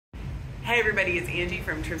Hi everybody, it's Angie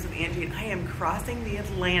from Trips with Angie, and I am crossing the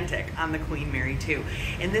Atlantic on the Queen Mary 2.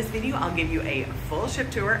 In this video, I'll give you a full ship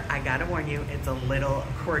tour. I gotta warn you, it's a little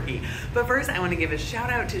quirky. But first, I wanna give a shout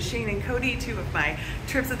out to Shane and Cody, two of my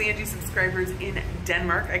Trips with Angie subscribers in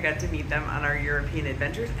Denmark. I got to meet them on our European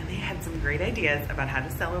adventures, and they had some great ideas about how to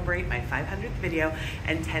celebrate my 500th video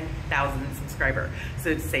and 10,000 subscriber.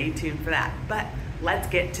 So stay tuned for that. But let's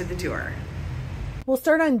get to the tour. We'll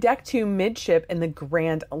start on deck 2 midship in the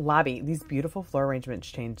grand lobby. These beautiful floor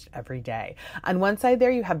arrangements changed every day. On one side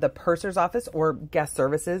there, you have the purser's office or guest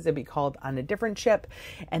services. It'd be called on a different ship.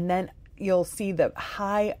 And then you'll see the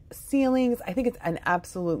high ceilings. I think it's an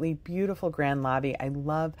absolutely beautiful grand lobby. I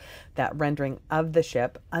love that rendering of the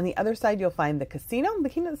ship. On the other side, you'll find the casino. The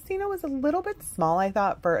casino was a little bit small, I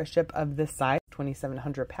thought, for a ship of this size,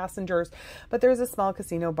 2,700 passengers, but there's a small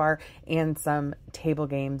casino bar and some table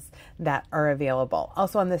games that are available.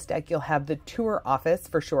 Also on this deck, you'll have the tour office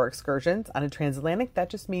for shore excursions on a transatlantic. That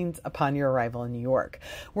just means upon your arrival in New York.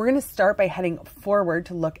 We're going to start by heading forward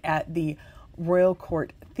to look at the Royal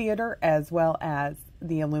Court Theater as well as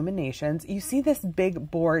the illuminations. You see this big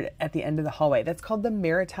board at the end of the hallway. That's called the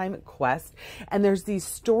Maritime Quest. And there's these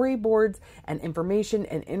storyboards and information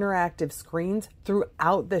and interactive screens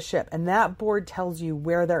throughout the ship. And that board tells you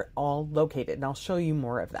where they're all located. And I'll show you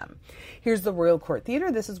more of them. Here's the Royal Court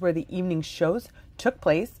Theater. This is where the evening shows took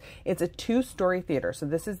place. It's a 2-story theater. So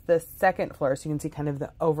this is the second floor. So you can see kind of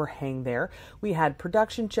the overhang there. We had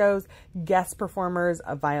production shows, guest performers,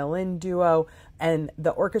 a violin duo, and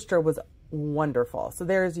the orchestra was wonderful. So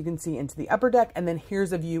there, as you can see, into the upper deck, and then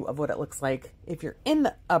here's a view of what it looks like if you're in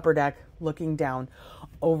the upper deck looking down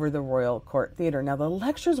over the Royal Court Theater. Now the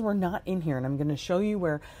lectures were not in here, and I'm going to show you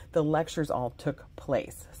where the lectures all took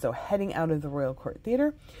place. So heading out of the Royal Court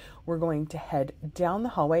Theater, we're going to head down the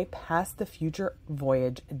hallway past the Future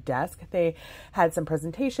Voyage desk. They had some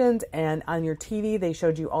presentations, and on your TV, they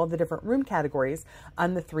showed you all the different room categories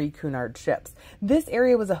on the 3 Cunard ships. This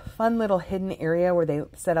area was a fun little hidden area where they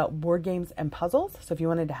set out board games and puzzles. So if you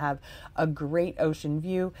wanted to have a great ocean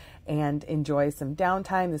view and enjoy some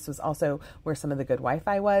downtime, this was also where some of the good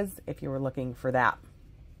Wi-Fi was if you were looking for that.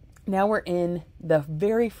 Now we're in the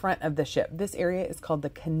very front of the ship. This area is called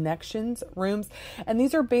the Connections Rooms, and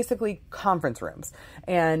these are basically conference rooms.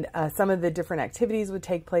 And some of the different activities would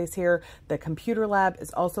take place here. The computer lab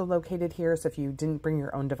is also located here, so if you didn't bring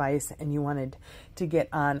your own device and you wanted to get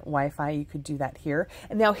on Wi-Fi, you could do that here.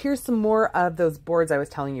 And now here's some more of those boards I was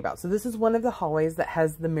telling you about. So this is one of the hallways that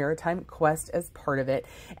has the Maritime Quest as part of it,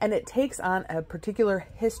 and it takes on a particular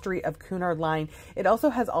history of Cunard Line. It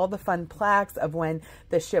also has all the fun plaques of when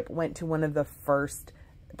the ship went to one of the first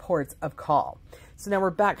ports of call. So now we're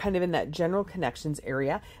back kind of in that general connections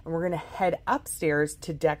area, and we're going to head upstairs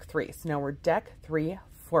to deck 3. So now we're deck 3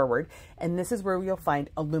 forward, and this is where you'll find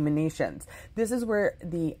illuminations. This is where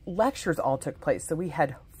the lectures all took place. So we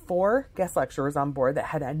had 4 guest lecturers on board that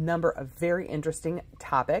had a number of very interesting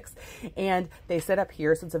topics, and they set up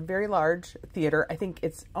here. So it's a very large theater. I think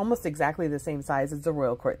it's almost exactly the same size as the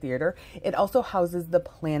Royal Court Theater. It also houses the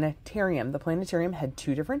Planetarium. The Planetarium had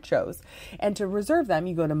 2 different shows, and to reserve them,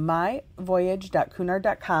 you go to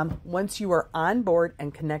myvoyage.cunard.com. Once you are on board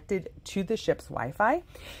and connected to the ship's Wi-Fi,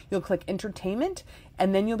 you'll click entertainment,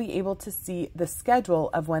 and then you'll be able to see the schedule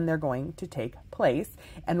of when they're going to take place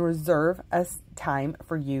and reserve a time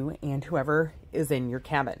for you and whoever is in your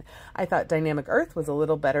cabin. I thought Dynamic Earth was a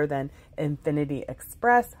little better than Infinity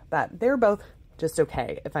Express, but they're both just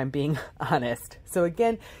okay, if I'm being honest. So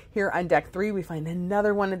again, here on deck 3, we find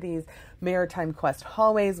another one of these Maritime Quest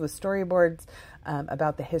hallways with storyboards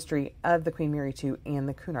about the history of the Queen Mary 2 and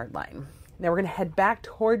the Cunard Line. Now we're going to head back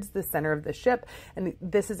towards the center of the ship, and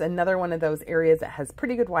this is another one of those areas that has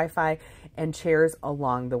pretty good Wi-Fi and chairs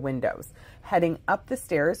along the windows. Heading up the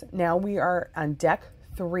stairs, now we are on deck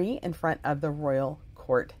 3 in front of the Royal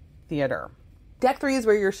Court Theater. Deck 3 is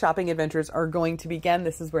where your shopping adventures are going to begin.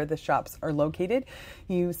 This is where the shops are located.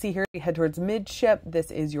 You see here, we head towards midship. This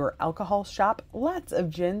is your alcohol shop. Lots of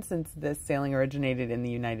gin since this sailing originated in the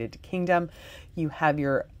United Kingdom. You have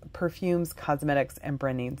your perfumes, cosmetics, and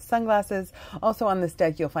brand name sunglasses. Also on this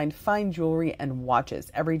deck, you'll find fine jewelry and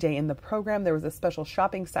watches. Every day in the program, there was a special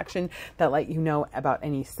shopping section that let you know about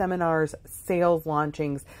any seminars, sales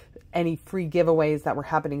launchings, any free giveaways that were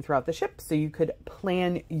happening throughout the ship, so you could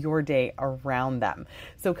plan your day around them.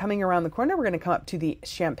 So coming around the corner, we're going to come up to the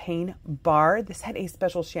champagne bar. This had a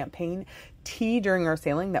special champagne tea during our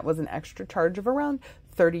sailing that was an extra charge of around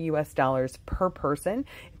 $30 per person.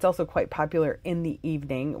 It's also quite popular in the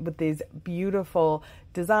evening with these beautiful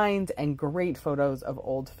designs and great photos of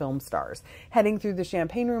old film stars. Heading through the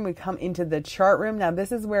champagne room, we come into the chart room. Now,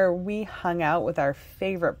 this is where we hung out with our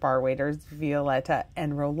favorite bar waiters, Violetta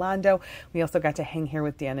and Rolando. We also got to hang here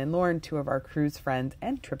with Dan and Lauren, two of our cruise friends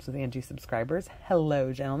and Trips with Angie subscribers.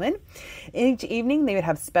 Hello, gentlemen. Each evening, they would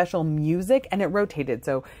have special music, and it rotated.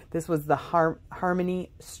 So this was the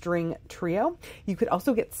Harmony String Trio. You could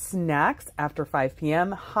also get snacks after 5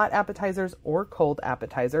 p.m., hot appetizers or cold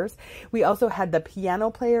appetizers. We also had the piano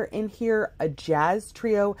player in here, a jazz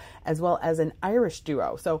trio, as well as an Irish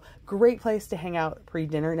duo. So great place to hang out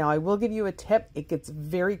pre-dinner. Now, I will give you a tip. It gets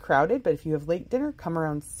very crowded, but if you have late dinner, come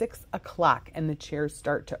around 6 o'clock and the chairs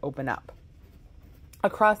start to open up.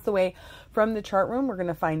 Across the way from the chart room, we're going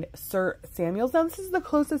to find Sir Samuel's. Now, this is the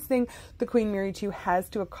closest thing the Queen Mary 2 has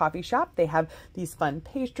to a coffee shop. They have these fun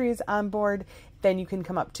pastries on board. Then you can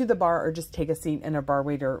come up to the bar or just take a seat and a bar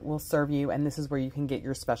waiter will serve you. And this is where you can get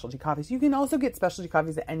your specialty coffees. You can also get specialty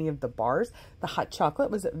coffees at any of the bars. The hot chocolate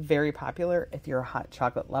was very popular if you're a hot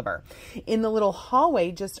chocolate lover. In the little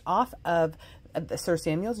hallway just off of the Sir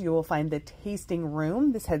Samuel's, you will find the tasting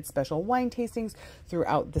room. This had special wine tastings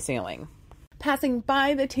throughout the sailing. Passing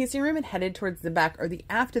by the tasting room and headed towards the back or the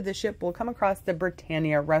aft of the ship, we'll come across the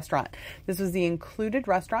Britannia Restaurant. This was the included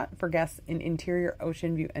restaurant for guests in interior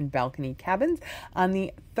ocean view and balcony cabins. On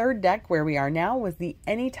the third deck, where we are now, was the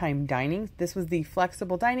anytime dining. This was the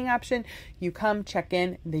flexible dining option. You come, check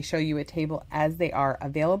in, they show you a table as they are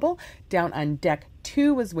available. Down on deck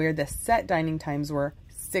 2 was where the set dining times were,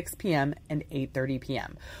 6 p.m. and 8:30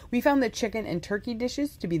 p.m. We found the chicken and turkey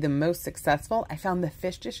dishes to be the most successful. I found the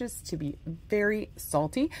fish dishes to be very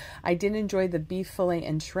salty. I did enjoy the beef fillet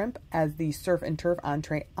and shrimp as the surf and turf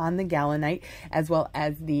entree on the gala night, as well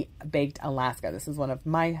as the baked Alaska. This is one of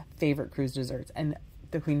my favorite cruise desserts, and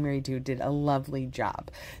the Queen Mary 2 did a lovely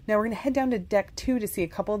job. Now we're going to head down to deck 2 to see a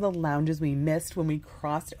couple of the lounges we missed when we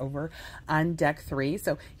crossed over on deck 3.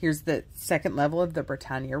 So here's the second level of the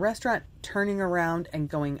Britannia Restaurant, turning around and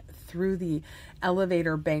going through the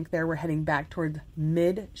elevator bank there. We're heading back towards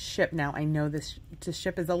mid-ship now. I know this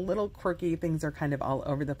ship is a little quirky. Things are kind of all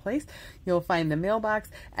over the place. You'll find the mailbox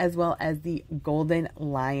as well as the Golden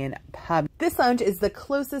Lion pub. This lounge is the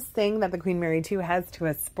closest thing that the Queen Mary 2 has to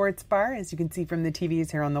a sports bar, as you can see from the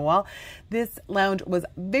TVs here on the wall. This lounge was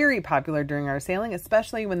very popular during our sailing,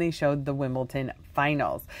 especially when they showed the Wimbledon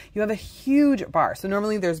finals. You have a huge bar. So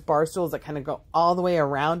normally there's bar stools that kind of go all the way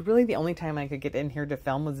around. Really the only time I could get in here to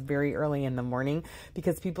film was very early in the morning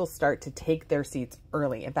because people start to take their seats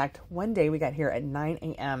early. In fact, one day we got here at 9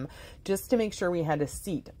 a.m. just to make sure we had a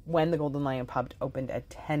seat when the Golden Lion pub opened at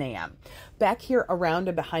 10 a.m. Back here around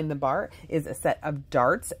and behind the bar is a set of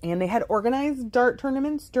darts, and they had organized dart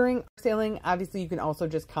tournaments during sailing. Obviously, you can also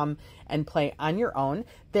just come and play on your own.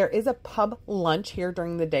 There is a pub lunch here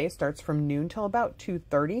during the day. Starts from noon till about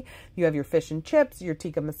 2:30. You have your fish and chips, your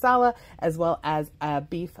tikka masala, as well as a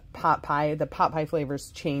beef pot pie. The pot pie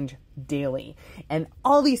flavors change daily, and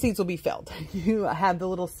all these seats will be filled. You have the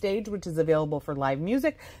little stage, which is available for live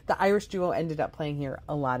music. The Irish duo ended up playing here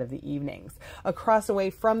a lot of the evenings. Across away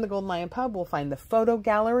from the Golden Lion pub, we'll find the photo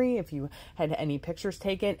gallery if you had any pictures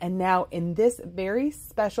taken. And now in this very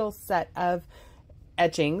special set of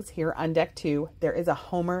etchings here on deck 2, there is a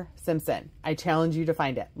Homer Simpson. I challenge you to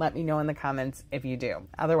find it. Let me know in the comments if you do.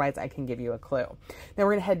 Otherwise, I can give you a clue. Now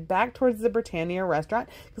we're going to head back towards the Britannia Restaurant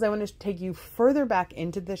because I want to take you further back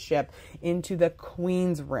into the ship, into the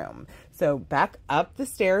Queen's room. So back up the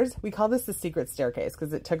stairs. We call this the secret staircase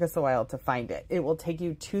because it took us a while to find it. It will take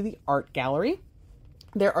you to the art gallery.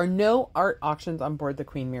 There are no art auctions on board the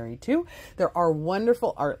Queen Mary 2. There are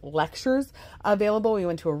wonderful art lectures available. We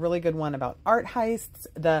went to a really good one about art heists.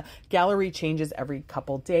 The gallery changes every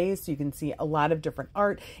couple days, so you can see a lot of different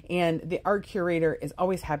art, and the art curator is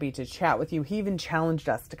always happy to chat with you. He even challenged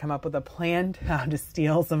us to come up with a plan to how to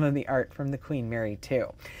steal some of the art from the Queen Mary 2.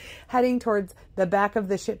 Heading towards the back of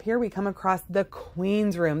the ship here, we come across the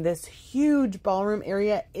Queen's room. This huge ballroom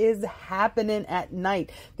area is happening at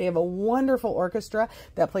night. They have a wonderful orchestra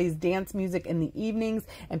that plays dance music in the evenings,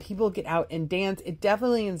 and people get out and dance. It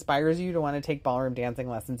definitely inspires you to want to take ballroom dancing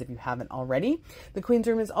lessons if you haven't already. The Queen's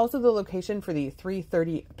room is also the location for the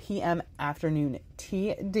 3:30 p.m. afternoon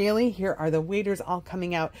tea daily. Here are the waiters all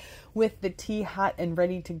coming out with the tea hot and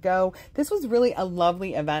ready to go. This was really a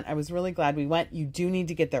lovely event. I was really glad we went. You do need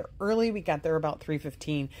to get there early. We got there about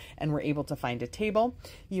 3:15 and were able to find a table.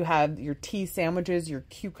 You have your tea sandwiches, your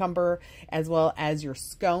cucumber, as well as your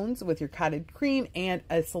scones with your cottage cream and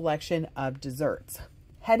a selection of desserts.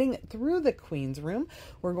 Heading through the Queen's room,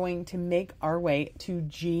 we're going to make our way to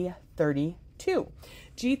G32. G32.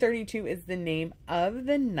 G32 is the name of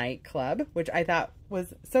the nightclub, which I thought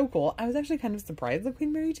was so cool. I was actually kind of surprised that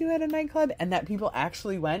Queen Mary 2 had a nightclub and that people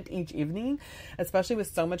actually went each evening, especially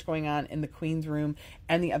with so much going on in the Queen's room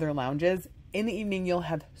and the other lounges. In the evening, you'll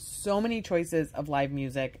have so many choices of live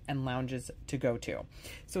music and lounges to go to.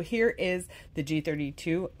 So here is the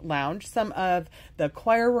G32 lounge. Some of the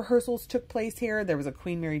choir rehearsals took place here. There was a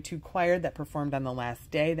Queen Mary 2 choir that performed on the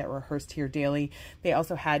last day that rehearsed here daily. They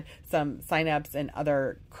also had some sign-ups and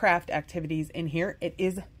other craft activities in here. It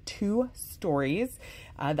is 2 stories.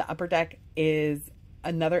 The upper deck is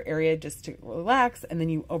another area just to relax, and then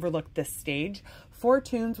you overlook the stage. Four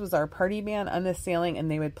Tunes was our party band on this sailing, and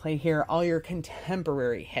they would play here all your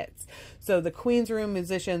contemporary hits. So the Queen's Room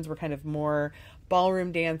musicians were kind of more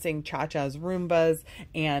ballroom dancing, cha-chas, Roombas,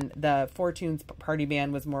 and the Four Tunes party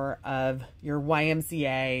band was more of your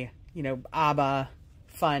YMCA, you know, ABBA,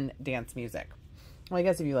 fun dance music. Well, I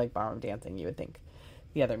guess if you like ballroom dancing, you would think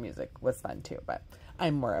the other music was fun too, but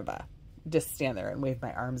I'm more of a just stand there and wave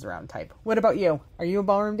my arms around type. What about you? Are you a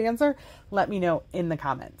ballroom dancer? Let me know in the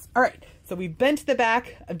comments. All right, so we've been to the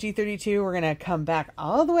back of G32. We're going to come back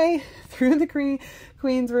all the way through the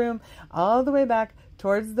Queen's room, all the way back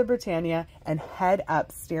towards the Britannia, and head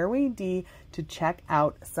up Stairway D to check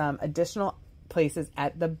out some additional places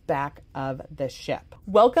at the back of the ship.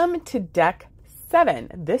 Welcome to Deck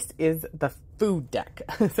 7. This is the food deck.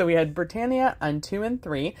 So we had Britannia on 2 and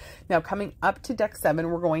 3. Now coming up to Deck 7,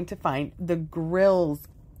 we're going to find the grills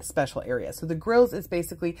special area. So the grills is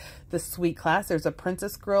basically the suite class. There's a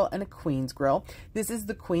Princess Grill and a Queen's Grill. This is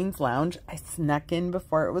the Queen's Lounge. I snuck in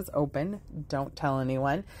before it was open. Don't tell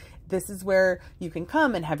anyone. This is where you can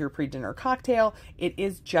come and have your pre-dinner cocktail. It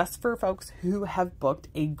is just for folks who have booked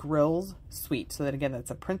a grills suite. So that again, that's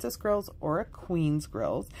a Princess Grills or a Queen's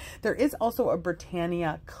Grills. There is also a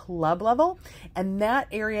Britannia club level, and that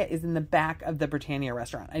area is in the back of the Britannia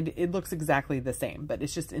Restaurant. It looks exactly the same, but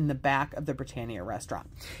it's just in the back of the Britannia Restaurant.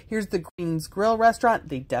 Here's the Queen's Grill Restaurant.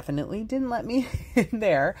 They definitely didn't let me in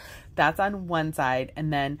there. That's on one side,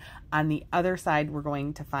 and then on the other side, we're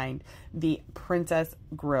going to find the Princess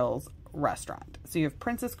Grills Restaurant. So you have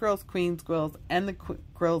Princess Grills, Queen's Grills, and the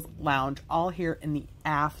Grills Lounge all here in the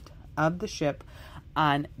aft of the ship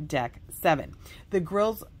on Deck 7. The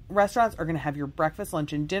Grills restaurants are going to have your breakfast,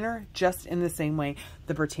 lunch, and dinner just in the same way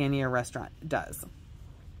the Britannia Restaurant does.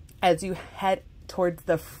 As you head towards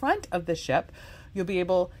the front of the ship, you'll be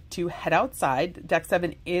able to head outside. Deck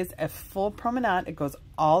 7 is a full promenade. It goes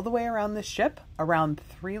all the way around the ship. Around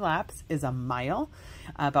 3 laps is a mile.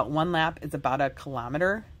 About 1 lap is about a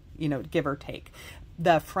kilometer, you know, give or take.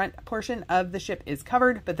 The front portion of the ship is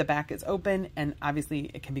covered, but the back is open, and obviously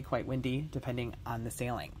it can be quite windy depending on the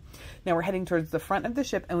sailing. Now we're heading towards the front of the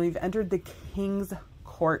ship, and we've entered the King's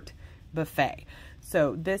Court Buffet.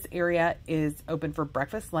 So this area is open for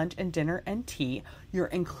breakfast, lunch, and dinner, and tea. Your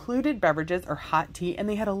included beverages are hot tea, and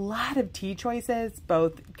they had a lot of tea choices,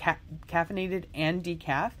 both caffeinated and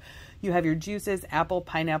decaf. You have your juices, apple,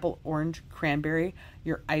 pineapple, orange, cranberry,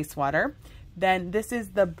 your ice water. Then this is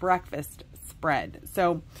the breakfast spread.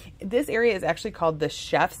 So this area is actually called the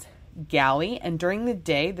Chef's Galley, and during the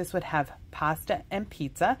day this would have pasta and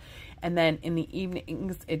pizza, and then in the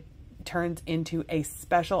evenings it turns into a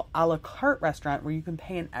special a la carte restaurant where you can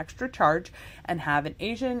pay an extra charge and have an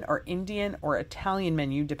Asian or Indian or Italian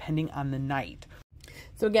menu depending on the night.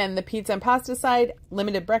 So again, the pizza and pasta side,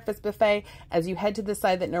 limited breakfast buffet. As you head to the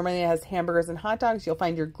side that normally has hamburgers and hot dogs, you'll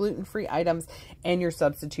find your gluten-free items and your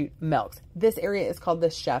substitute milks. This area is called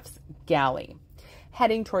the Chef's Galley.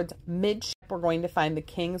 Heading towards midship, we're going to find the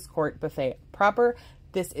King's Court Buffet proper.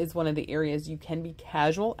 This is one of the areas you can be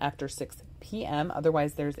casual after 6 p.m.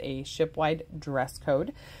 Otherwise, there's a ship-wide dress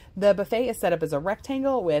code. The buffet is set up as a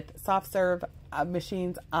rectangle with soft serve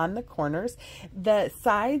machines on the corners. The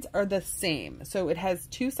sides are the same. So it has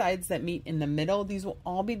 2 sides that meet in the middle. These will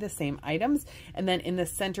all be the same items. And then in the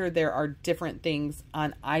center, there are different things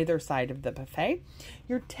on either side of the buffet.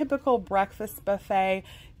 Your typical breakfast buffet,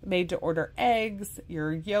 made to order eggs,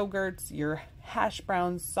 your yogurts, your hash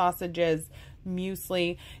browns, sausages,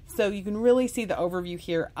 muesli. So you can really see the overview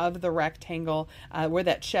here of the rectangle where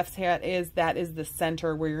that chef's hat is. That is the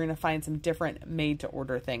center where you're going to find some different made to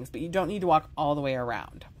order things, but you don't need to walk all the way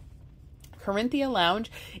around. Carinthia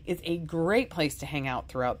Lounge is a great place to hang out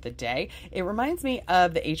throughout the day. It reminds me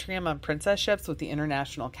of the atrium on Princess ships with the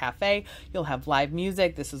International Cafe. You'll have live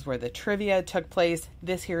music. This is where the trivia took place.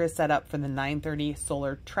 This here is set up for the 9:30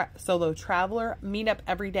 Solo Traveler meetup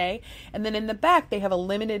every day. And then in the back, they have a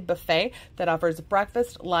limited buffet that offers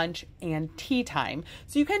breakfast, lunch, and tea time.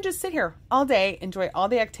 So you can just sit here all day, enjoy all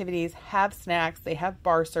the activities, have snacks. They have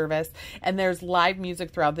bar service, and there's live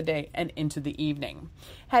music throughout the day and into the evening.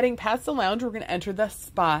 Heading past the lounge, we're going to enter the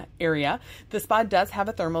spa area. The spa does have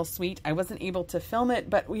a thermal suite. I wasn't able to film it,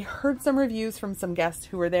 but we heard some reviews from some guests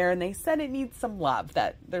who were there, and they said it needs some love,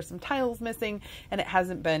 that there's some tiles missing and it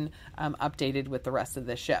hasn't been updated with the rest of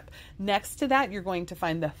the ship. Next to that, you're going to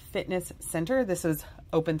find the fitness center. This is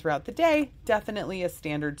open throughout the day, definitely a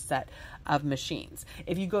standard set of machines.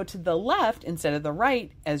 If you go to the left instead of the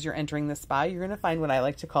right as you're entering the spa, you're going to find what I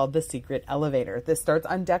like to call the secret elevator. This starts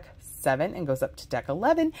on deck 7 and goes up to deck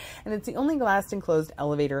 11, and it's the only glass enclosed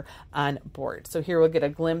elevator on board. So here we'll get a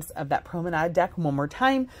glimpse of that promenade deck one more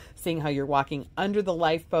time, seeing how you're walking under the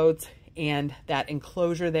lifeboats and that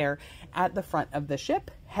enclosure there at the front of the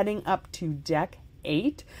ship, heading up to deck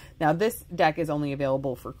 8. Now this deck is only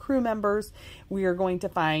available for crew members. We are going to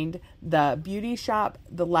find the beauty shop,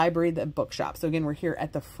 the library, the bookshop. So again, we're here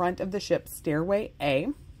at the front of the ship, stairway A.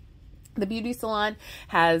 The beauty salon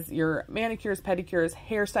has your manicures, pedicures,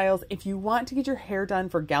 hairstyles. If you want to get your hair done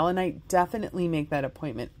for gala night, definitely make that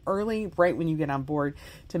appointment early, right when you get on board,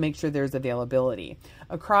 to make sure there's availability.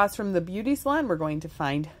 Across from the beauty salon, we're going to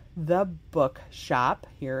find the bookshop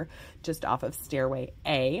here just off of stairway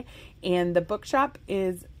A. And the bookshop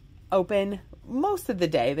is open most of the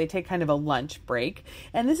day. They take kind of a lunch break.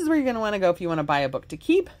 And this is where you're going to want to go if you want to buy a book to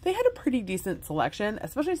keep. They had a pretty decent selection,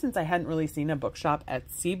 especially since I hadn't really seen a bookshop at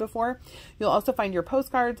sea before. You'll also find your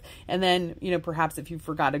postcards. And then, perhaps if you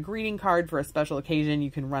forgot a greeting card for a special occasion,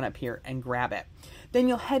 you can run up here and grab it. Then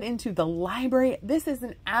you'll head into the library. This is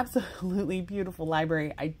an absolutely beautiful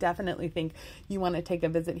library. I definitely think you want to take a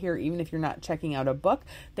visit here, even if you're not checking out a book.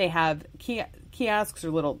 They have kiosks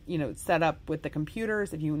or little, set up with the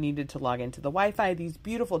computers if you needed to log into the Wi-Fi. These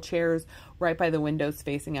beautiful chairs right by the windows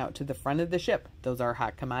facing out to the front of the ship. Those are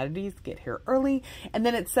hot commodities. Get here early. And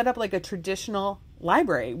then it's set up like a traditional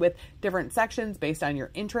library with different sections based on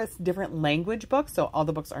your interests, different language books. So all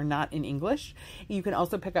the books are not in English. You can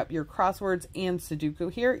also pick up your crosswords and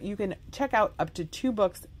Sudoku here. You can check out up to 2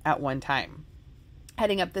 books at one time.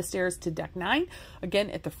 Heading up the stairs to deck 9, again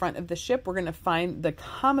at the front of the ship, we're going to find the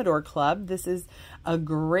Commodore Club. This is a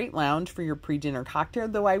great lounge for your pre-dinner cocktail,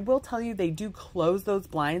 though I will tell you they do close those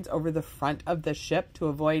blinds over the front of the ship to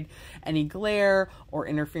avoid any glare or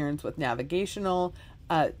interference with navigational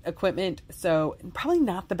equipment. So probably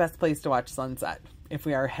not the best place to watch sunset if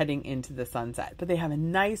we are heading into the sunset, but they have a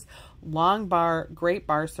nice long bar, great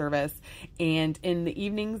bar service. And in the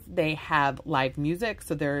evenings, they have live music.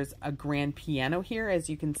 So there's a grand piano here, as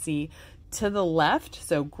you can see to the left.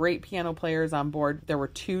 So great piano players on board. There were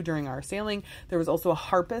 2 during our sailing. There was also a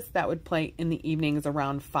harpist that would play in the evenings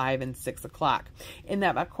around 5 and 6 o'clock. In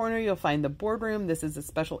that back corner, you'll find the boardroom. This is a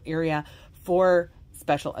special area for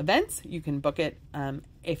special events. You can book it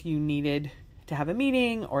if you needed to have a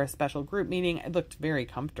meeting or a special group meeting. It looked very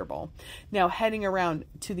comfortable. Now heading around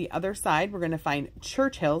to the other side, we're going to find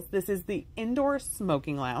Churchill's. This is the indoor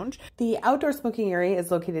smoking lounge. The outdoor smoking area is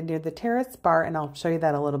located near the Terrace Bar, and I'll show you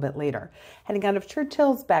that a little bit later. Heading out of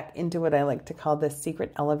Churchill's back into what I like to call the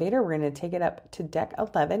secret elevator, we're going to take it up to deck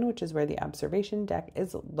 11, which is where the observation deck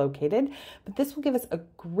is located. But this will give us a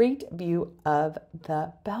great view of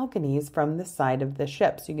the balconies from the side of the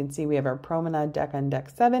ship. So you can see we have our promenade deck on deck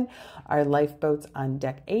 7, our lifeboats on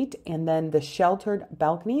deck 8, and then the sheltered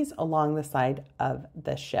balconies along the side of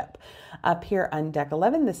the ship. Up here on deck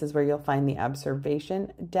 11, this is where you'll find the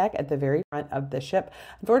observation deck at the very front of the ship.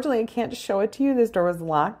 Unfortunately, I can't show it to you. This door was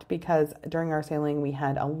locked because during our sailing, we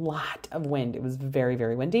had a lot of wind. It was very,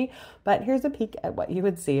 very windy, but here's a peek at what you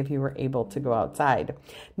would see if you were able to go outside.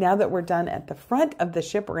 Now that we're done at the front of the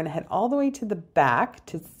ship, we're going to head all the way to the back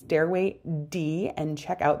to stairway D and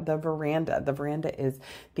check out the veranda. The veranda is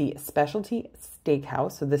the specialty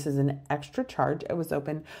steakhouse. So this is an extra charge. It was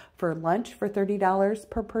open for lunch for $30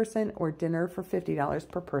 per person or dinner for $50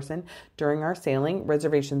 per person during our sailing.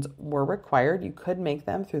 Reservations were required. You could make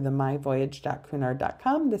them through the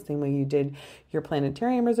myvoyage.cunard.com, the same way you did your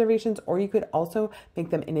Planetarium reservations, or you could also make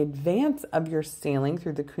them in advance of your sailing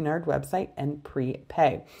through the Cunard website and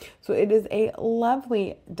prepay. So it is a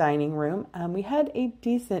lovely dining room. We had a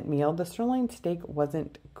decent meal. The sirloin steak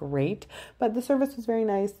wasn't great, but the service was very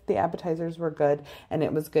nice. The appetizers were good, and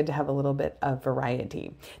it was good to have a little bit of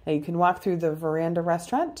variety. Now Now you can walk through the Veranda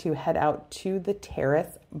Restaurant to head out to the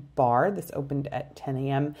Terrace Bar. This opened at 10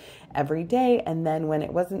 a.m. every day. And then when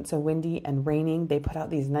it wasn't so windy and raining, they put out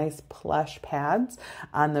these nice plush pads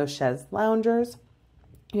on those chaise loungers.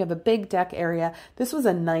 You have a big deck area. This was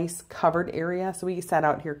a nice covered area, so we sat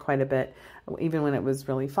out here quite a bit, even when it was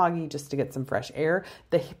really foggy, just to get some fresh air.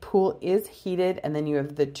 The pool is heated, and then you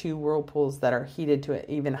have the 2 whirlpools that are heated to an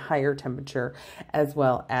even higher temperature, as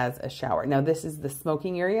well as a shower. Now, this is the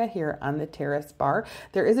smoking area here on the Terrace Bar.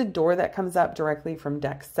 There is a door that comes up directly from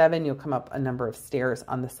deck 7. You'll come up a number of stairs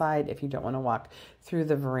on the side if you don't want to walk through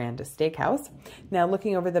the Veranda Steakhouse. Now,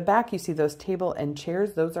 looking over the back, you see those table and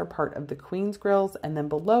chairs. Those are part of the Queen's Grills. And then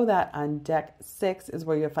below that on deck 6 is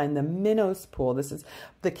where you'll find the Minnows Pool. This is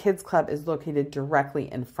the kids club is located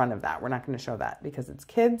directly in front of that. We're not going to show that because it's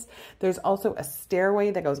kids. There's also a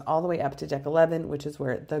stairway that goes all the way up to deck 11, which is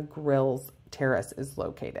where the Grills Terrace is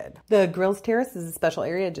located. The Grills Terrace is a special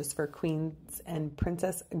area just for Queens and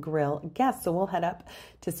Princess Grill guests. So we'll head up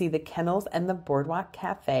to see the Kennels and the Boardwalk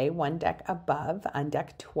Cafe, one deck above on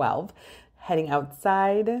deck 12. Heading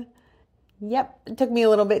outside. Yep, it took me a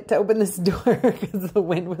little bit to open this door because the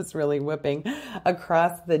wind was really whipping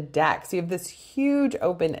across the deck. So you have this huge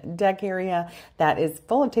open deck area that is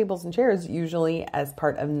full of tables and chairs, usually as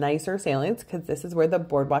part of nicer sailings, because this is where the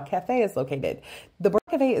Boardwalk Cafe is located. The Boardwalk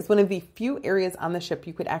Cafe is one of the few areas on the ship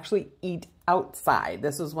you could actually eat outside.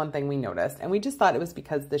 This was one thing we noticed, and we just thought it was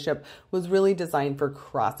because the ship was really designed for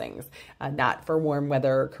crossings, not for warm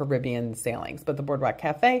weather Caribbean sailings. But the Boardwalk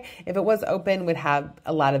Cafe, if it was open, would have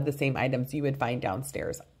a lot of the same items you would find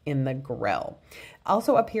downstairs in the grill.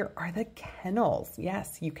 Also up here are the kennels.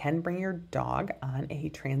 Yes, you can bring your dog on a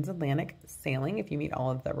transatlantic sailing if you meet all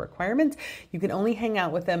of the requirements. You can only hang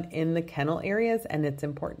out with them in the kennel areas, and it's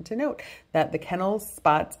important to note that the kennel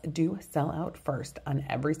spots do sell out first on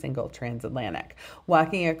every single transatlantic.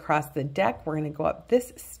 Walking across the deck, we're going to go up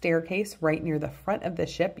this staircase right near the front of the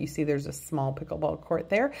ship. You see there's a small pickleball court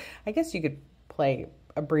there. I guess you could play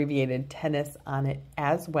abbreviated tennis on it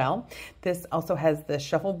as well. This also has the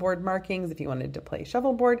shuffleboard markings if you wanted to play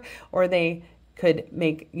shuffleboard, or they could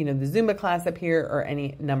make, the Zumba class up here or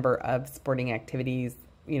any number of sporting activities,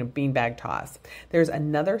 beanbag toss. There's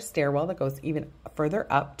another stairwell that goes even further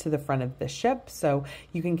up to the front of the ship, so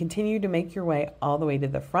you can continue to make your way all the way to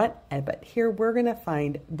the front. But here we're going to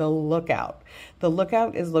find the lookout. The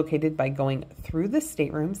lookout is located by going through the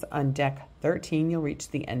staterooms on deck 13. You'll reach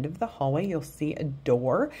the end of the hallway. You'll see a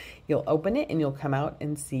door. You'll open it and you'll come out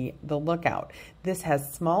and see the lookout. This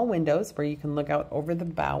has small windows where you can look out over the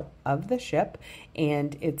bow of the ship,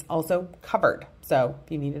 and it's also covered. So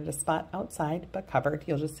if you needed a spot outside but covered,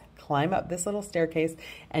 you'll just climb up this little staircase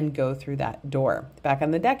and go through that door. Back on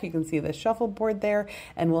the deck, you can see the shuffleboard there,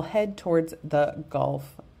 and we'll head towards the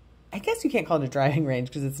golf. I guess you can't call it a driving range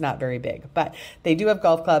because it's not very big, but they do have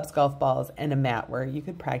golf clubs, golf balls, and a mat where you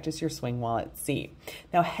could practice your swing while at sea.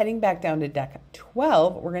 Now, heading back down to deck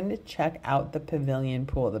 12, we're going to check out the Pavilion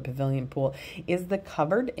Pool. The Pavilion Pool is the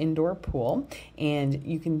covered indoor pool, and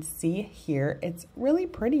you can see here, it's really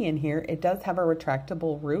pretty in here. It does have a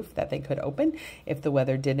retractable roof that they could open if the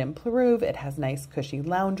weather did improve. It has nice cushy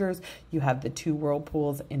loungers. You have the 2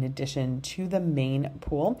 whirlpools in addition to the main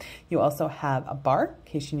pool. You also have a bar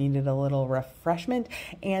in case you needed a little refreshment,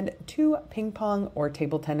 and 2 ping pong or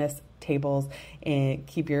table tennis tables, and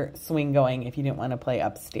keep your swing going if you didn't want to play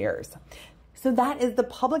upstairs. So that is the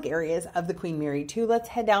public areas of the Queen Mary 2. Let's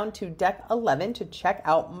head down to deck 11 to check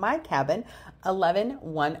out my cabin,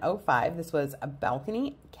 11105. This was a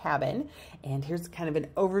balcony cabin, and here's kind of an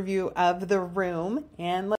overview of the room,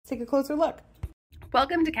 and let's take a closer look.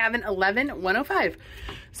 Welcome to cabin 11105.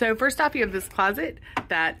 So first off, you have this closet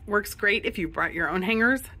that works great if you brought your own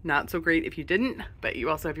hangers, not so great if you didn't, but you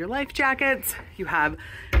also have your life jackets. You have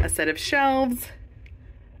a set of shelves,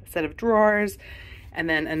 a set of drawers, and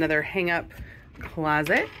then another hang-up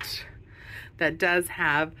closet that does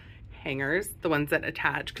have hangers, the ones that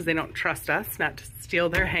attach because they don't trust us not to steal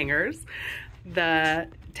their hangers. The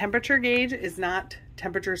temperature gauge is not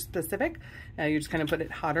temperature specific. You just kind of put it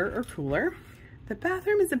hotter or cooler. The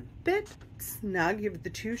bathroom is a bit snug. You have the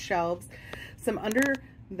 2 shelves, some under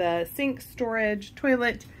the sink storage,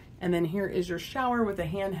 toilet, and then here is your shower with a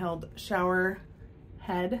handheld shower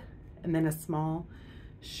head and then a small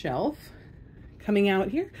shelf. Coming out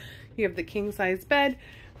here, you have the king-size bed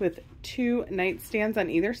with 2 nightstands on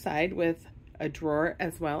either side with a drawer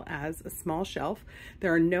as well as a small shelf.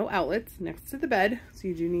 There are no outlets next to the bed, so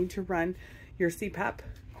you do need to run your CPAP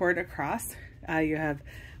cord across. You have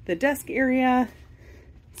the desk area,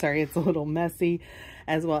 sorry, it's a little messy,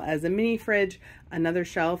 as well as a mini fridge, another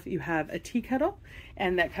shelf. You have a tea kettle,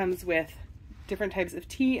 and that comes with different types of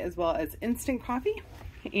tea as well as instant coffee.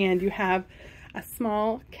 And you have a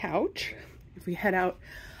small couch. If we head out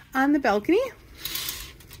on the balcony,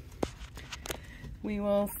 we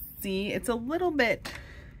will see it's a little bit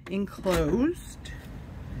enclosed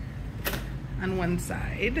on one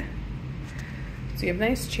side. So you have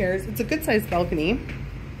nice chairs. It's a good sized balcony.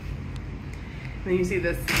 And then you see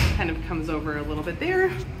this kind of comes over a little bit there.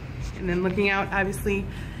 And then looking out, obviously,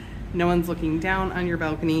 no one's looking down on your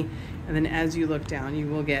balcony. And then as you look down, you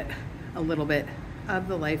will get a little bit of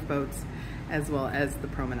the lifeboats as well as the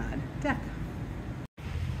promenade deck.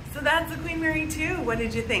 So that's the Queen Mary 2. What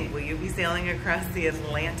did you think? Will you be sailing across the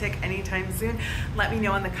Atlantic anytime soon? Let me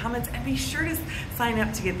know in the comments, and be sure to sign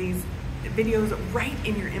up to get these videos right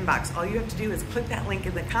in your inbox. All you have to do is click that link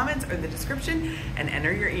in the comments or the description and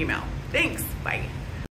enter your email. Thanks, bye.